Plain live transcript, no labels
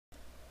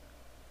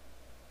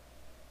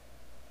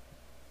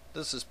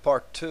This is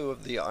part 2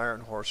 of the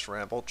Iron Horse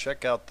Ramble.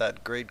 Check out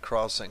that grade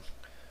crossing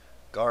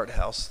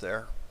guardhouse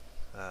there,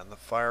 and the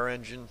fire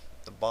engine,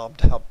 the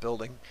bombed out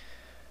building,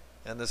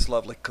 and this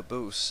lovely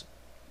caboose.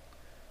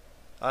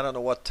 I don't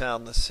know what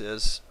town this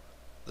is.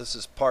 This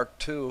is part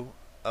 2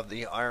 of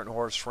the Iron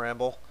Horse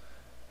Ramble,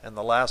 and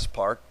the last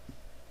part.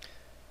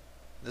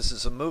 This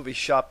is a movie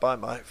shot by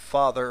my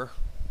father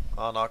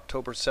on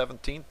October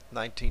 17th,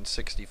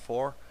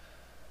 1964.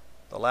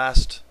 The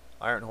last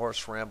Iron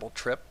Horse Ramble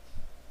trip.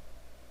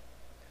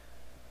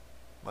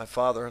 My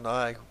father and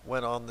I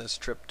went on this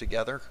trip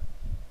together,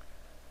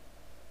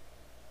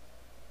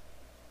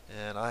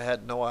 and I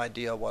had no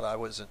idea what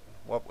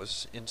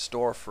was in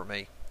store for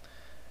me,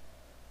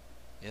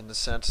 in the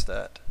sense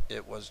that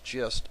it was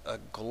just a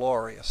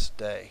glorious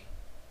day.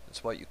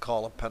 It's what you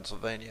call in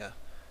Pennsylvania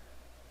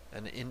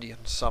an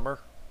Indian summer.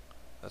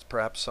 That's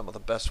perhaps some of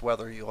the best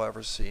weather you'll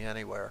ever see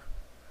anywhere.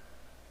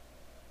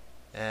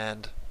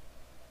 And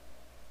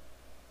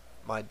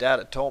my dad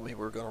had told me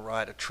we were going to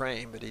ride a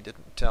train, but he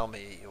didn't tell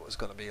me it was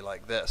going to be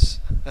like this.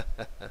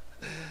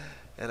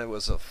 And it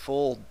was a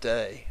full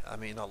day, I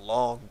mean a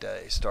long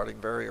day,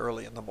 starting very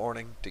early in the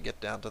morning to get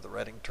down to the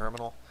Reading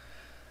terminal.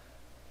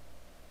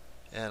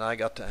 And I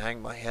got to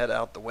hang my head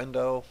out the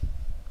window,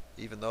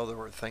 even though there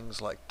were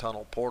things like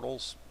tunnel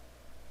portals.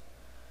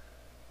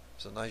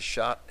 It was a nice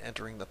shot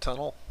entering the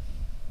tunnel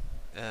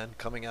and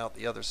coming out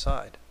the other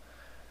side.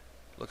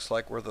 Looks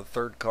like we're the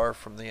third car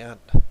from the end.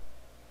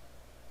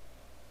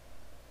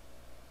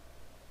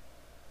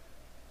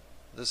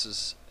 This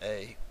is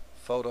a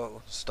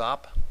photo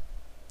stop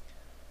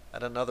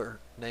at another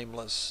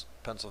nameless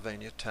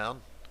Pennsylvania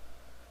town.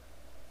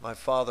 My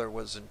father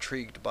was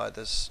intrigued by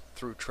this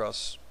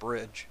through-truss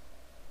bridge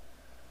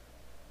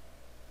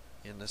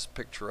in this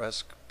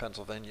picturesque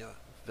Pennsylvania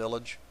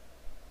village.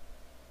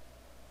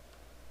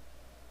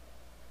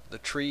 The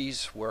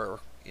trees were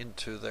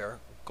into their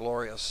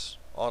glorious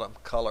autumn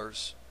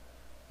colors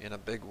in a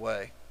big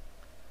way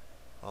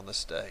on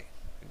this day.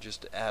 It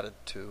just added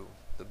to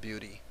the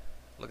beauty.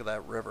 Look at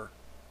that river.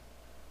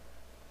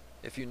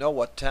 If you know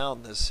what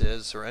town this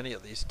is, or any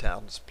of these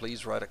towns,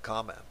 please write a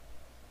comment.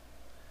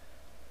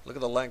 Look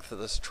at the length of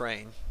this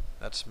train.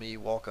 That's me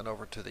walking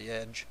over to the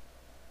edge.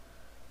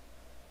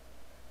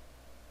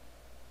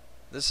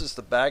 This is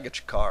the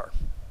baggage car,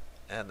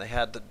 and they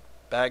had the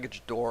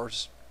baggage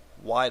doors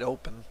wide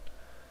open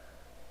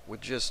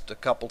with just a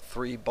couple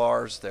 3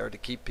 bars there to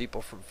keep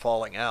people from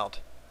falling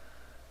out.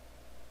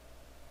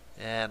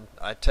 And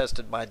I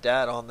tested my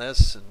dad on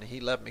this, and he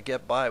let me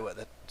get by with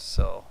it,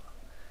 so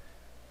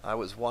I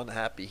was one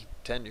happy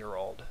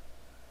 10-year-old.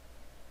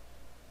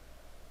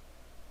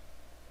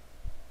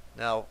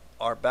 Now,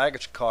 our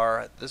baggage car,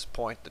 at this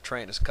point, the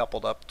train is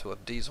coupled up to a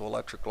diesel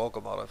electric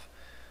locomotive,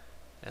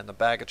 and the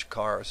baggage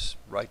car is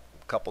right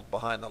coupled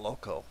behind the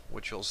loco,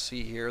 which you'll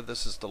see here.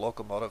 This is the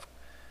locomotive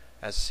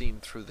as seen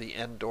through the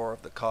end door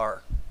of the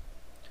car.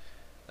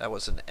 That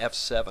was an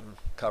F7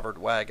 covered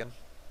wagon,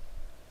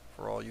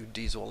 for all you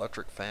diesel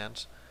electric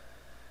fans.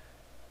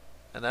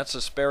 And that's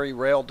a Sperry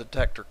rail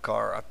detector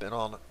car. I've been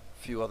on a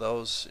few of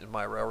those in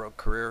my railroad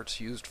career. It's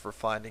used for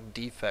finding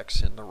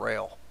defects in the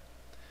rail.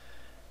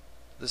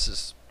 This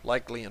is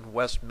likely in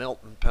West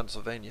Milton,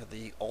 Pennsylvania,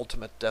 the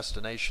ultimate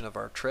destination of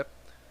our trip.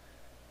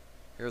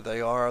 Here they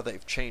are.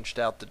 They've changed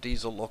out the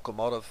diesel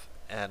locomotive,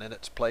 and in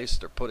its place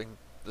they're putting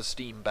the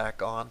steam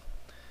back on.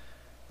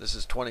 This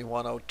is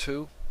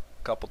 2102.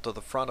 Coupled to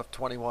the front of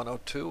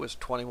 2102 is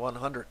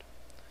 2100.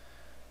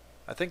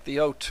 I think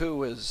the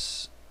 02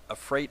 is a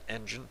freight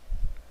engine,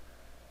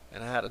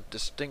 and it had a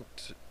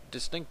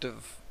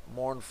distinctive,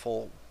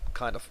 mournful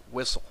kind of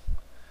whistle.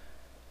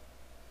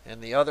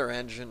 And the other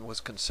engine was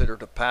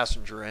considered a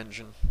passenger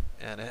engine,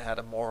 and it had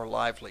a more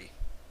lively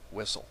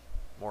whistle,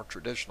 more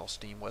traditional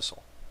steam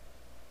whistle.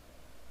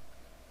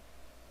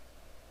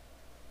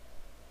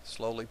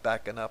 Slowly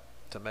backing up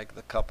to make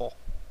the couple.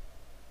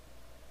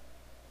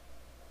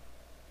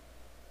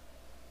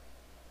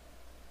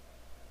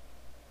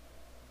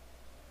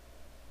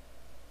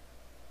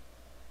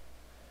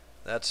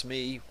 That's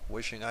me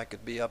wishing I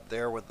could be up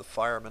there with the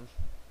fireman.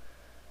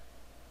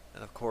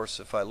 And of course,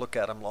 if I look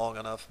at him long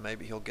enough,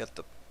 maybe he'll get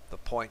the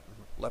point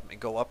and let me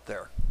go up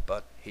there.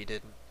 But he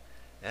didn't.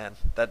 And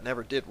that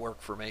never did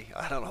work for me.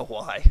 I don't know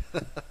why.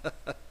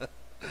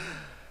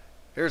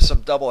 Here's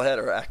some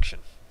doubleheader action.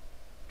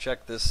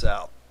 Check this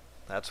out.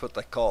 That's what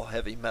they call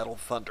heavy metal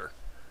thunder.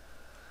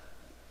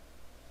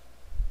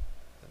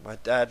 And my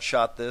dad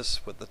shot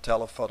this with the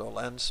telephoto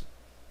lens.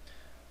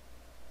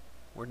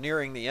 We're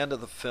nearing the end of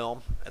the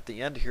film. At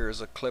the end here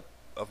is a clip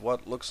of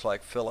what looks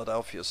like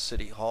Philadelphia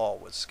City Hall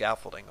with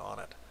scaffolding on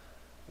it.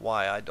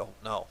 Why, I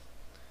don't know.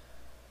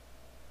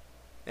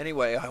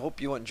 Anyway, I hope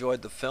you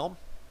enjoyed the film,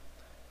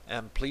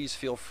 and please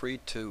feel free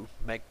to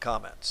make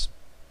comments.